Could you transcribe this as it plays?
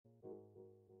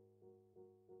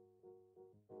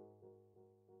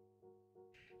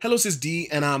Hello, this is D,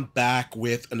 and I'm back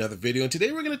with another video. And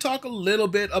today we're going to talk a little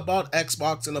bit about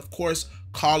Xbox and, of course,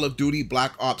 Call of Duty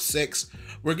Black Ops 6.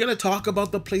 We're going to talk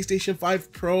about the PlayStation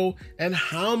 5 Pro and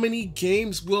how many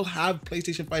games will have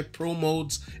PlayStation 5 Pro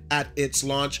modes at its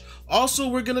launch. Also,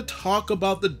 we're going to talk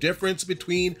about the difference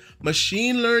between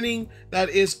machine learning that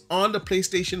is on the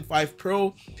PlayStation 5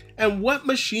 Pro and what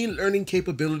machine learning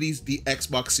capabilities the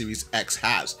Xbox Series X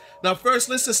has. Now, first,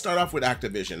 let's just start off with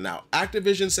Activision. Now,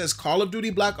 Activision says Call of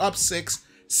Duty Black Ops 6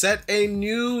 set a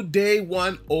new day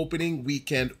one opening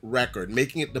weekend record,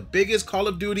 making it the biggest Call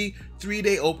of Duty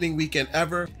 3-day opening weekend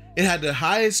ever. It had the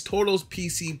highest total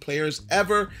PC players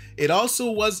ever. It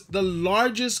also was the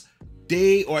largest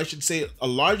day, or I should say a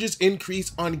largest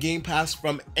increase on Game Pass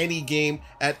from any game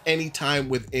at any time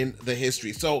within the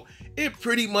history. So it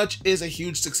pretty much is a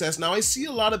huge success. Now, I see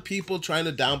a lot of people trying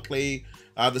to downplay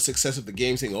the success of the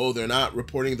game, saying, oh, they're not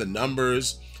reporting the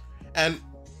numbers. And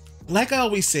like I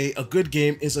always say, a good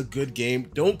game is a good game.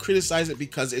 Don't criticize it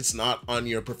because it's not on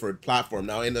your preferred platform.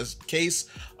 Now, in the case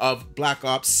of Black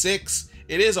Ops 6,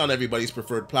 it is on everybody's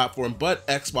preferred platform, but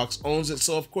Xbox owns it.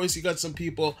 So, of course, you got some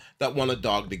people that want to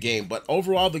dog the game. But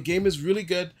overall, the game is really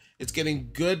good. It's getting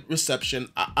good reception.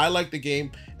 I like the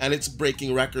game, and it's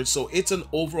breaking records. So it's an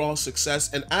overall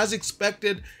success. And as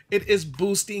expected, it is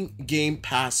boosting Game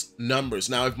Pass numbers.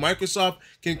 Now, if Microsoft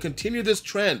can continue this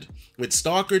trend with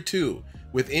Stalker 2,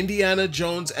 with Indiana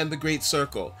Jones and the Great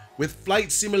Circle, with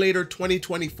Flight Simulator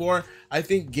 2024, I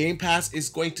think Game Pass is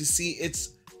going to see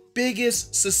its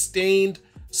biggest sustained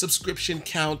subscription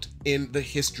count in the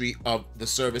history of the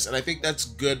service. And I think that's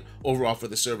good overall for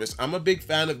the service. I'm a big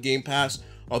fan of Game Pass.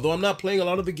 Although I'm not playing a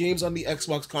lot of the games on the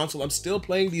Xbox console, I'm still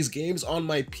playing these games on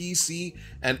my PC,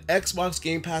 and Xbox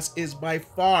Game Pass is by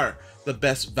far the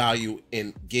best value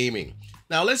in gaming.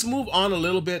 Now let's move on a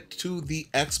little bit to the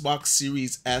Xbox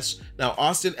Series S. Now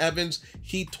Austin Evans,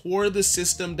 he tore the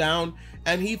system down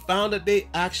and he found that they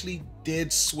actually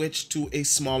did switch to a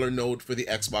smaller node for the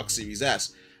Xbox Series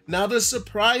S. Now the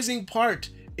surprising part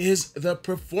is the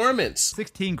performance.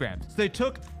 16 grams. So they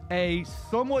took a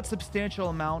somewhat substantial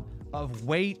amount of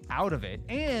weight out of it,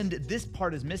 and this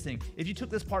part is missing. If you took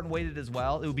this part and weighted it as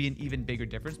well, it would be an even bigger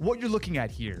difference. What you're looking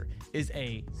at here is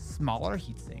a smaller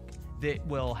heatsink that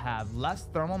will have less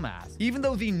thermal mass. Even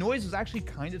though the noise was actually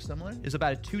kind of similar, is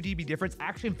about a 2 dB difference,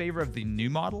 actually in favor of the new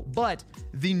model. But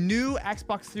the new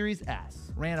Xbox Series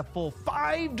S ran a full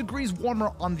 5 degrees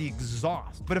warmer on the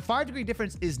exhaust. But a 5-degree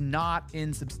difference is not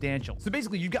insubstantial. So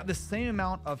basically, you've got the same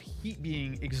amount of heat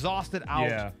being exhausted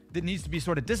out that needs to be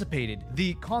sort of dissipated.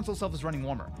 The console itself is running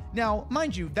warmer. Now,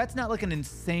 mind you, that's not like an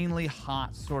insanely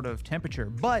hot sort of temperature,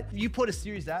 but you put a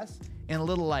Series S in a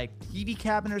little like TV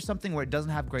cabinet or something where it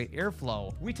doesn't have great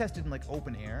airflow. We tested in like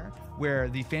open air where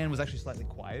the fan was actually slightly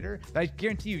quieter. But I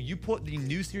guarantee you, you put the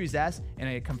new Series S in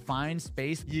a confined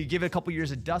space, you give it a couple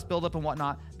years of dust buildup and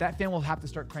whatnot, that fan will have to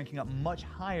start cranking up much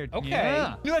higher. Okay.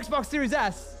 Yeah. New Xbox Series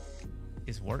S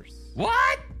is worse.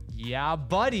 What? Yeah,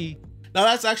 buddy. Now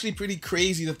that's actually pretty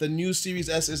crazy that the new Series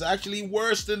S is actually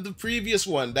worse than the previous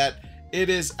one, that it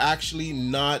is actually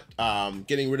not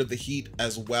getting rid of the heat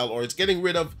as well, or it's getting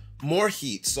rid of more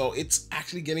heat, so it's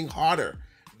actually getting hotter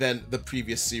than the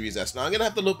previous Series S. Now I'm gonna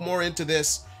have to look more into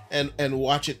this and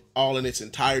watch it all in its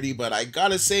entirety, but I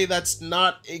gotta say that's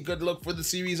not a good look for the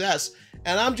Series S,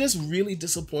 and I'm just really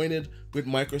disappointed with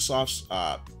Microsoft's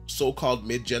so-called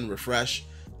mid-gen refresh.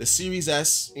 The Series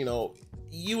S, you know,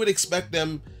 you would expect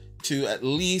them to at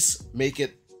least make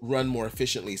it run more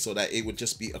efficiently so that it would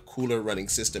just be a cooler running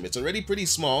system. It's already pretty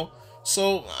small,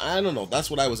 so I don't know,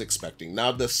 that's what I was expecting.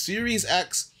 Now the Series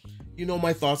X, you know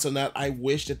my thoughts on that. I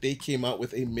wish that they came out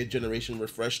with a mid-generation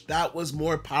refresh that was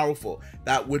more powerful,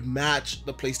 that would match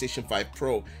the PlayStation 5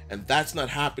 Pro, and that's not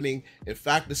happening. In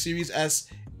fact, the Series S,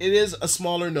 it is a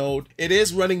smaller node. It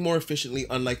is running more efficiently,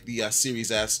 unlike the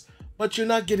Series S, but you're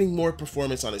not getting more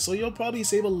performance on it. So you'll probably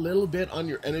save a little bit on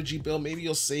your energy bill. Maybe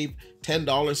you'll save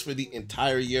 $10 for the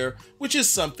entire year, which is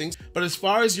something. But as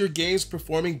far as your games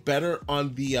performing better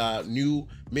on the new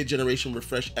mid-generation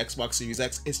refresh Xbox Series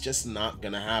X, it's just not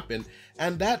gonna happen.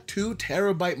 And that 2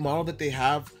 terabyte model that they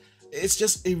have, it's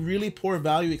just a really poor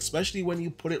value, especially when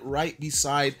you put it right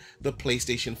beside the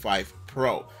PlayStation 5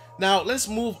 Pro. Now let's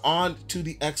move on to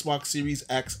the Xbox Series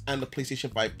X and the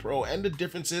PlayStation 5 Pro and the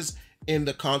differences in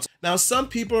the console. Now, some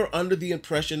people are under the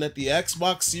impression that the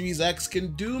Xbox Series X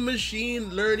can do machine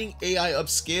learning AI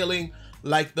upscaling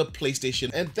like the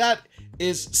PlayStation, and that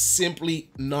is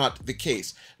simply not the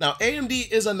case. Now,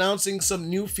 AMD is announcing some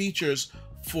new features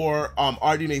for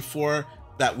RDNA 4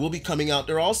 that will be coming out.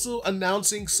 They're also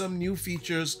announcing some new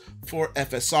features for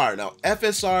FSR. Now,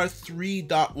 FSR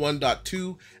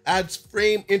 3.1.2 adds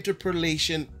frame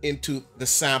interpolation into the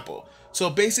sample. So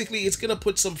basically, it's going to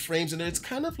put some frames in there. It's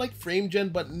kind of like frame gen,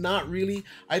 but not really.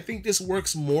 I think this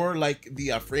works more like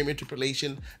the frame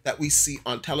interpolation that we see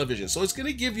on television. So it's going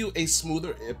to give you a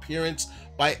smoother appearance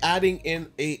by adding in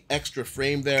an extra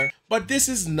frame there. But this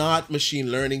is not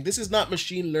machine learning. This is not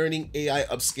machine learning AI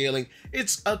upscaling.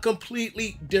 It's a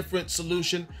completely different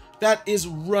solution that is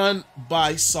run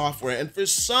by software. And for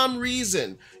some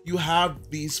reason, you have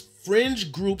these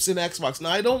fringe groups in Xbox. Now,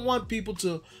 I don't want people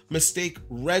to mistake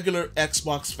regular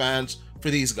Xbox fans for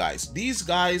these guys. These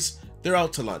guys, they're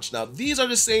out to lunch. Now, these are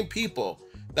the same people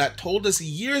that told us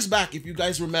years back, if you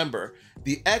guys remember,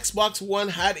 the Xbox One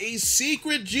had a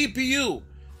secret GPU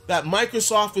that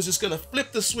Microsoft was just gonna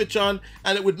flip the switch on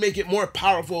and it would make it more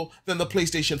powerful than the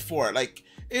PlayStation 4. Like,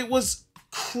 it was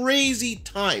crazy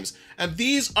times. And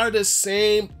these are the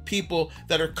same people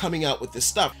that are coming out with this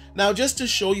stuff. Now, just to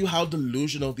show you how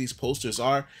delusional these posters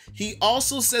are, he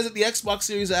also says that the Xbox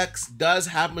Series X does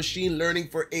have machine learning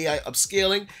for AI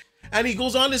upscaling. And he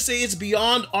goes on to say it's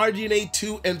beyond RDNA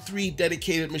 2 and 3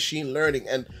 dedicated machine learning.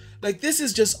 And like, this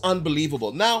is just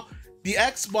unbelievable. Now, the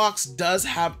Xbox does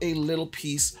have a little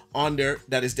piece on there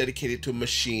that is dedicated to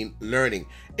machine learning.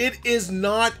 It is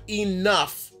not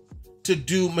enough to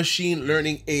do machine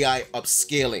learning AI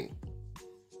upscaling.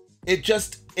 It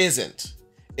just isn't.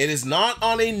 It is not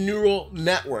on a neural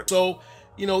network. So,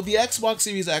 you know, the Xbox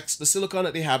Series X, the silicon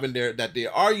that they have in there that they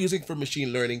are using for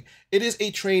machine learning, it is a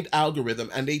trained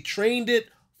algorithm and they trained it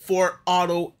for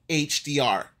auto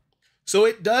HDR. So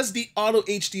it does the auto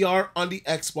HDR on the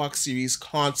Xbox Series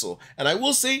console. And I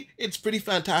will say it's pretty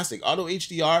fantastic. Auto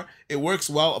HDR, it works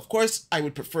well. Of course, I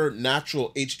would prefer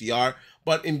natural HDR,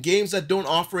 but in games that don't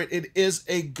offer it, it is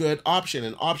a good option,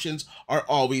 and options are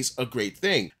always a great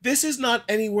thing. This is not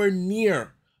anywhere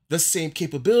near the same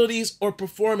capabilities or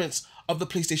performance of the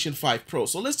PlayStation 5 Pro.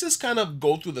 So let's just kind of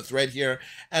go through the thread here.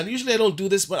 And usually I don't do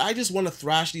this, but I just want to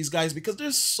thrash these guys because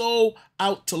they're so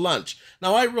out to lunch.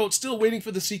 Now, I wrote, still waiting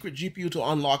for the secret GPU to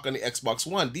unlock on the Xbox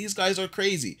One. These guys are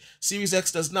crazy. Series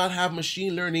X does not have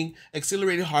machine learning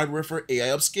accelerated hardware for AI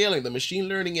upscaling. The machine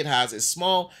learning it has is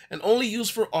small and only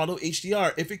used for auto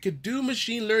HDR. If it could do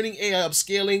machine learning AI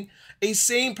upscaling, a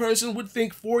sane person would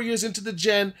think 4 years into the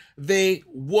gen, they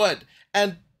would.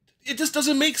 And it just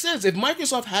doesn't make sense. If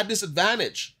Microsoft had this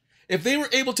advantage, if they were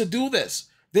able to do this,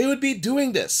 they would be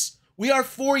doing this. We are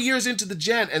 4 years into the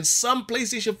gen and some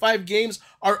PlayStation 5 games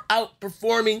are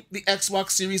outperforming the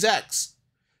Xbox Series X.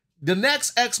 The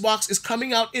next Xbox is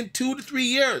coming out in 2 to 3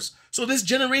 years. So this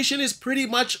generation is pretty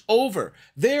much over.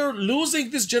 They're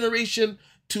losing this generation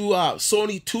to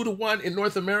Sony 2-1 in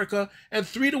North America and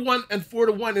 3-1 and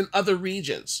 4-1 in other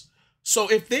regions. So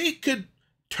if they could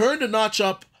turn the notch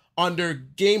up on their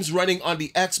games running on the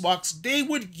Xbox, they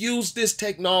would use this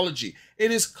technology. It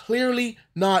is clearly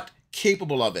not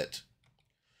capable of it.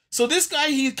 So this guy,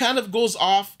 he kind of goes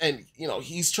off and, you know,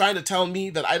 he's trying to tell me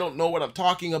that I don't know what I'm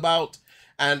talking about.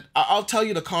 And I'll tell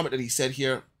you the comment that he said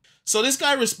here. So this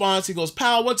guy responds, he goes,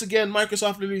 "Pal, once again,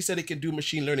 Microsoft literally said it can do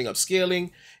machine learning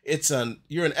upscaling.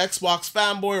 You're an Xbox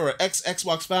fanboy or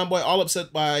ex-Xbox fanboy, all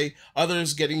upset by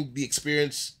others getting the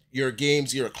experience your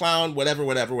games, you're a clown, whatever,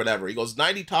 whatever, whatever." He goes,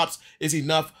 90 tops is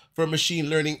enough for machine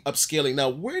learning upscaling. Now,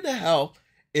 where the hell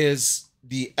is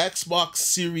the Xbox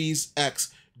Series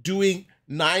X doing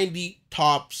 90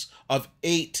 tops of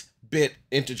 8-bit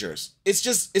integers?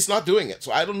 It's not doing it.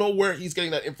 So I don't know where he's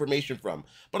getting that information from.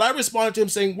 But I responded to him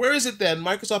saying, where is it then?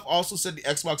 Microsoft also said the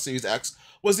Xbox Series X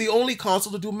was the only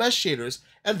console to do mesh shaders,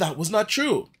 and that was not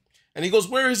true. And he goes,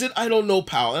 where is it? I don't know,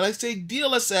 pal. And I say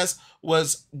DLSS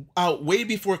was out way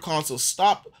before consoles.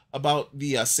 Stop about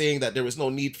the saying that there was no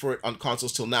need for it on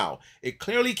consoles till now. It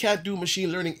clearly can't do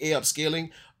machine learning AI upscaling.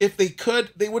 If they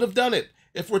could, they would have done it.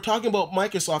 If we're talking about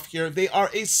Microsoft here, they are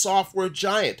a software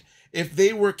giant. If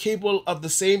they were capable of the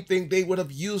same thing, they would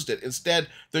have used it. Instead,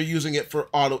 they're using it for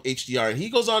auto HDR. And he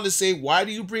goes on to say, why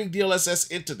do you bring DLSS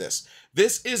into this?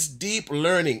 This is deep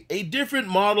learning, a different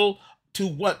model to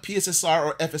what PSSR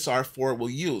or FSR4 will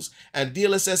use. And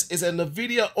DLSS is a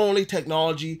NVIDIA-only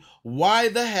technology. Why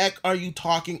the heck are you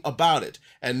talking about it?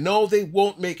 And no, they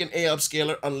won't make an AI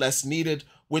upscaler unless needed,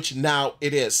 which now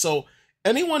it is. So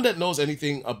anyone that knows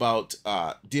anything about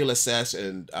DLSS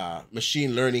and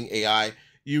machine learning AI,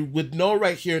 you would know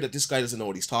right here that this guy doesn't know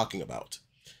what he's talking about.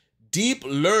 Deep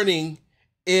learning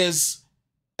is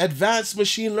advanced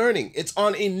machine learning. It's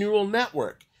on a neural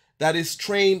network that is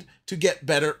trained to get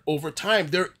better over time.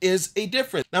 There is a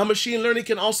difference. Now, machine learning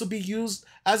can also be used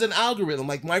as an algorithm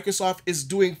like Microsoft is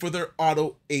doing for their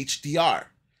auto HDR.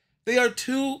 They are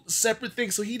two separate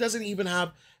things, so he doesn't even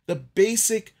have the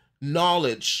basic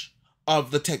knowledge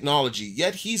of the technology,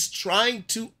 yet he's trying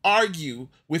to argue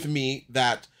with me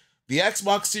that the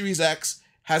Xbox Series X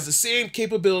has the same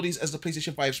capabilities as the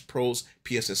PlayStation 5 Pro's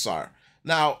PSSR.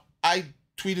 Now, I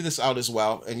tweeted this out as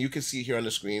well, and you can see here on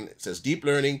the screen, it says deep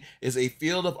learning is a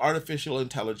field of artificial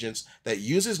intelligence that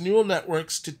uses neural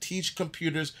networks to teach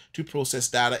computers to process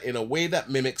data in a way that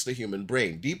mimics the human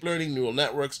brain. Deep learning neural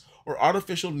networks or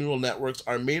artificial neural networks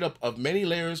are made up of many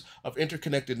layers of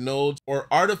interconnected nodes or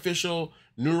artificial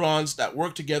neurons that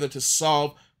work together to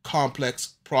solve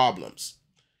complex problems.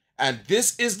 And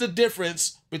this is the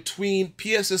difference between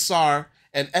PSSR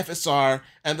and FSR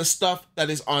and the stuff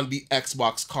that is on the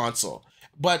Xbox console.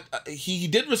 But he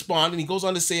did respond, and he goes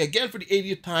on to say, again, for the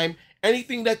 80th time,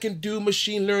 anything that can do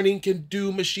machine learning can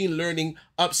do machine learning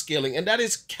upscaling. And that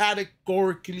is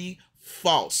categorically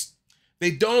false. They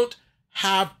don't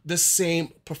have the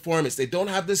same performance. They don't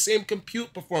have the same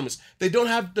compute performance. They don't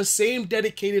have the same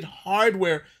dedicated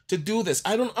hardware to do this.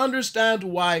 I don't understand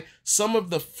why some of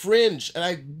the fringe, and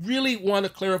I really want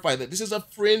to clarify that this is a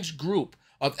fringe group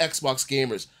of Xbox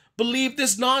gamers, believe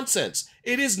this nonsense.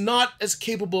 It is not as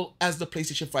capable as the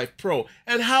PlayStation 5 Pro.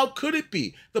 And how could it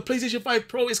be? The PlayStation 5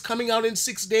 Pro is coming out in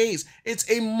 6 days. It's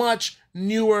a much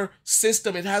newer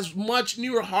system. It has much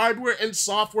newer hardware and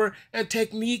software and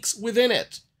techniques within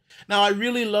it. Now, I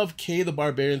really love Kay the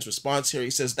Barbarian's response here. He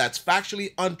says that's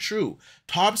factually untrue.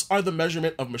 TOPS are the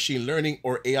measurement of machine learning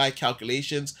or AI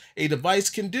calculations a device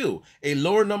can do. A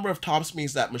lower number of TOPS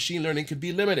means that machine learning could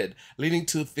be limited, leading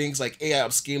to things like AI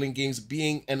upscaling games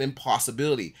being an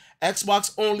impossibility.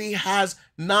 Xbox only has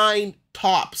 9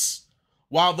 TOPS,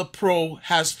 while the Pro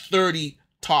has 30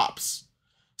 TOPS.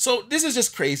 So this is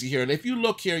just crazy here. And if you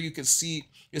look here, you can see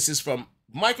this is from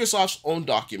Microsoft's own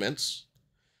documents.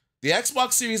 The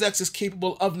Xbox Series X is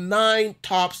capable of 9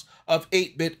 TOPS of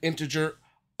 8-bit integer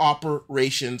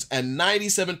operations and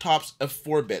 97 TOPS of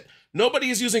 4-bit. Nobody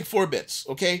is using 4 bits,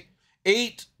 okay?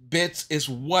 8 bits is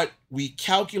what we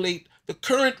calculate the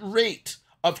current rate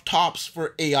of TOPS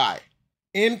for AI.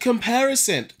 In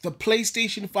comparison, the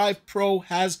PlayStation 5 Pro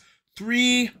has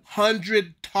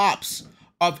 300 TOPS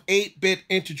of 8-bit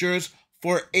integers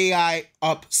for AI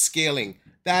upscaling.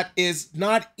 That is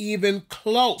not even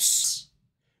close.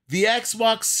 The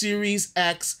Xbox Series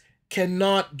X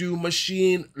cannot do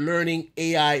machine learning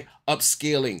AI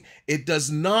upscaling. It does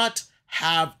not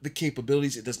have the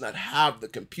capabilities. It does not have the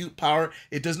compute power.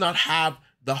 It does not have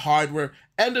the hardware.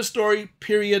 End of story,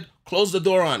 period. Close the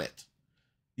door on it.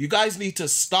 You guys need to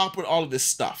stop with all of this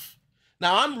stuff.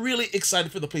 Now, I'm really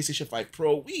excited for the PlayStation 5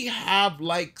 Pro. We have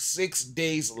like 6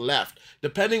 days left.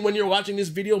 Depending when you're watching this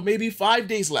video, maybe 5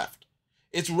 days left.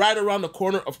 It's right around the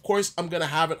corner. Of course, I'm going to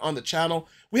have it on the channel.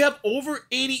 We have over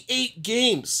 88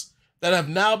 games that have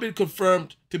now been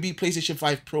confirmed to be PlayStation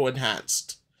 5 Pro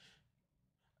enhanced.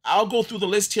 I'll go through the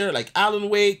list here, like Alan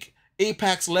Wake,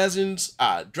 Apex Legends,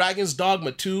 Dragon's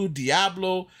Dogma 2,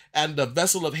 Diablo, and The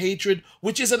Vessel of Hatred,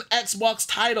 which is an Xbox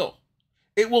title.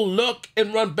 It will look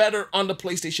and run better on the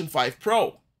PlayStation 5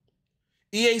 Pro.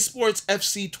 EA Sports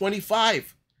FC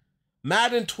 25,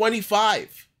 Madden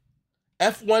 25,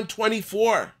 F1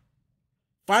 24,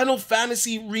 Final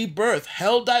Fantasy Rebirth,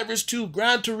 Helldivers 2,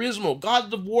 Gran Turismo,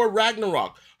 God of War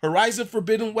Ragnarok, Horizon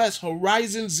Forbidden West,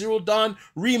 Horizon Zero Dawn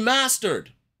Remastered,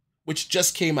 which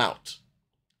just came out.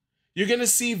 You're going to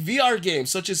see VR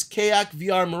games such as Kayak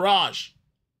VR Mirage,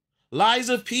 Lies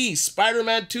of P,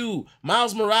 Spider-Man 2,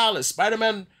 Miles Morales,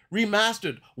 Spider-Man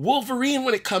Remastered, Wolverine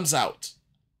when it comes out.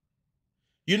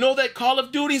 You know that Call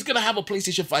of Duty is going to have a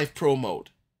PlayStation 5 Pro mode.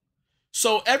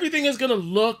 So everything is going to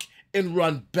look and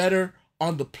run better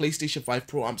on the PlayStation 5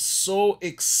 Pro. I'm so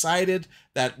excited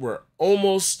that we're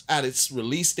almost at its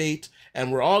release date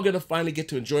and we're all going to finally get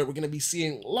to enjoy it. We're going to be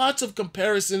seeing lots of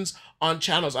comparisons on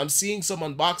channels. I'm seeing some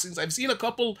unboxings. I've seen a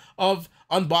couple of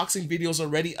unboxing videos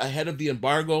already ahead of the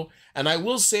embargo. And I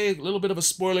will say a little bit of a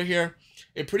spoiler here.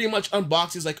 It pretty much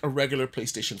unboxes like a regular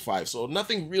PlayStation 5. So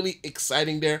nothing really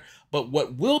exciting there. But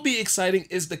what will be exciting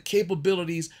is the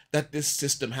capabilities that this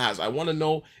system has. I want to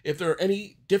know if there are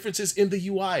any differences in the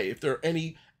UI, if there are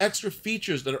any extra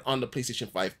features that are on the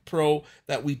PlayStation 5 Pro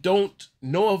that we don't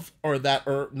know of or that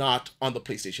are not on the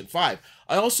PlayStation 5.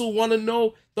 I also want to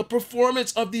know the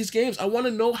performance of these games. I want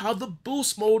to know how the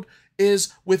boost mode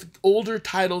is with older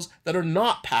titles that are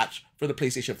not patched for the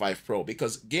PlayStation 5 Pro,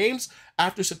 because games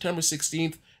after September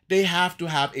 16th, they have to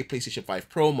have a PlayStation 5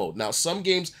 Pro mode. Now, some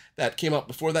games that came out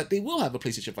before that, they will have a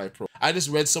PlayStation 5 Pro. I just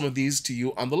read some of these to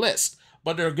you on the list.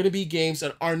 but there are going to be games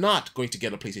that are not going to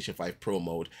get a PlayStation 5 Pro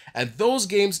mode. And those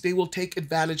games, they will take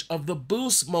advantage of the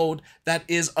boost mode that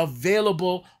is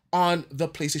available on the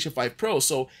PlayStation 5 Pro.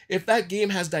 So if that game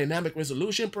has dynamic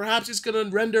resolution, perhaps it's going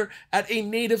to render at a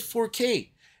native 4K.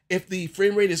 If the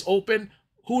frame rate is open,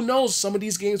 who knows, some of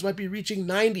these games might be reaching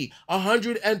 90,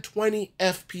 120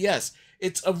 FPS.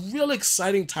 It's a real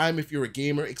exciting time if you're a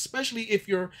gamer, especially if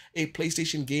you're a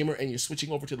PlayStation gamer and you're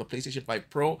switching over to the PlayStation 5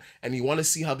 Pro and you want to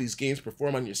see how these games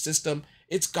perform on your system.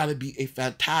 It's got to be a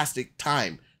fantastic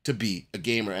time to be a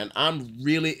gamer, and I'm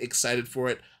really excited for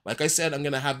it. Like I said, I'm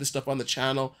going to have this stuff on the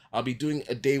channel. I'll be doing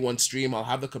a day one stream. I'll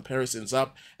have the comparisons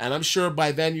up, and I'm sure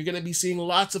by then you're going to be seeing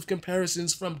lots of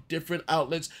comparisons from different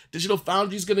outlets. Digital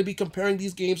Foundry is going to be comparing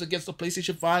these games against the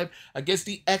PlayStation 5, against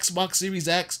the Xbox Series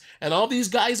X, and all these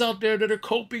guys out there that are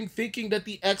coping, thinking that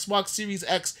the Xbox Series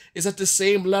X is at the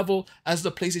same level as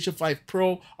the PlayStation 5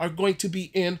 Pro are going to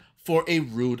be in for a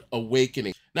rude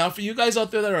awakening. Now, for you guys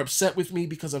out there that are upset with me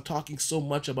because I'm talking so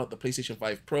much about the PlayStation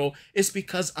 5 Pro, it's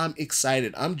because I'm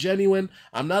excited. I'm genuine.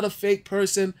 I'm not a fake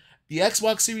person. The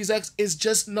Xbox Series X is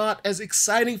just not as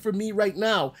exciting for me right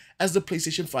now as the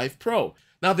PlayStation 5 Pro.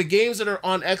 Now, the games that are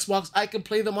on Xbox, I can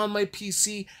play them on my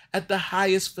PC at the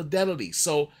highest fidelity.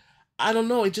 So, I don't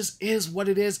know. It just is what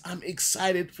it is. I'm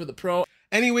excited for the Pro.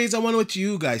 Anyways, I want to know what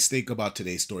you guys think about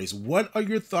today's stories. What are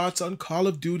your thoughts on Call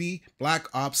of Duty Black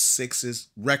Ops 6's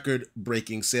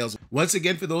record-breaking sales? Once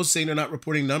again, for those saying they're not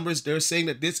reporting numbers, they're saying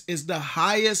that this is the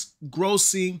highest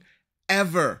grossing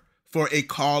ever for a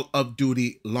Call of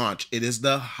Duty launch. It is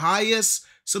the highest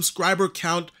subscriber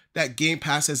count that Game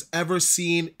Pass has ever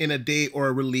seen in a day or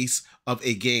a release of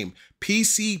a game.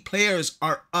 PC players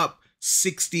are up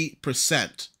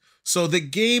 60%. So the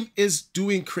game is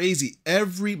doing crazy.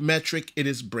 Every metric it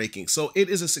is breaking. So it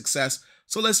is a success.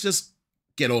 So let's just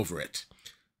get over it.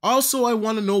 Also, I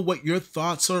want to know what your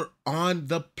thoughts are on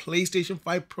the PlayStation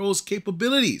 5 Pro's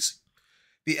capabilities.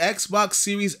 The Xbox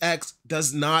Series X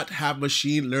does not have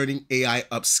machine learning AI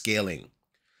upscaling.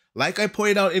 Like I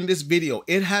pointed out in this video,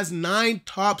 it has 9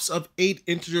 tops of 8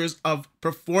 integers of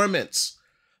performance.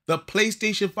 The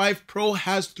PlayStation 5 Pro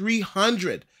has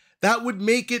 300. That would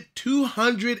make it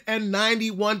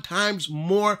 291 times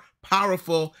more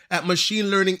powerful at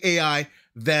machine learning AI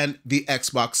than the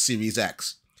Xbox Series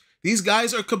X. These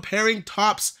guys are comparing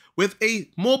tops with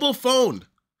a mobile phone,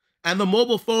 and the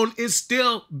mobile phone is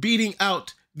still beating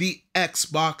out the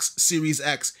Xbox Series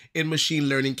X in machine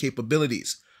learning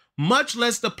capabilities, much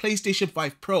less the PlayStation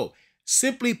 5 Pro.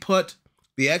 Simply put,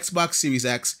 the Xbox Series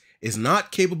X is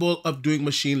not capable of doing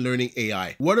machine learning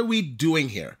AI. What are we doing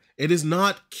here? It is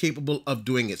not capable of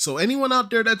doing it. So anyone out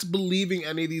there that's believing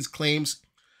any of these claims,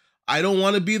 I don't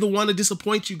want to be the one to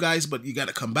disappoint you guys, but you got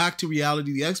to come back to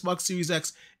reality. The Xbox Series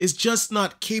X is just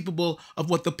not capable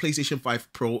of what the PlayStation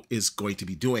 5 Pro is going to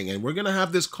be doing. And we're going to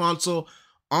have this console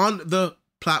on the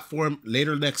platform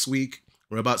later next week.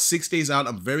 We're about 6 days out.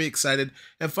 I'm very excited.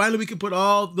 And finally, we can put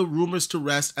all the rumors to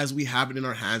rest as we have it in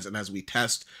our hands and as we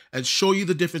test and show you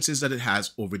the differences that it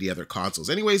has over the other consoles.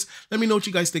 Anyways, let me know what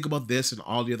you guys think about this and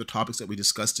all the other topics that we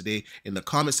discussed today in the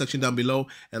comment section down below.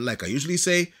 And like I usually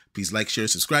say, please like, share,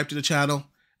 subscribe to the channel,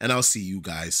 and I'll see you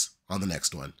guys on the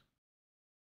next one.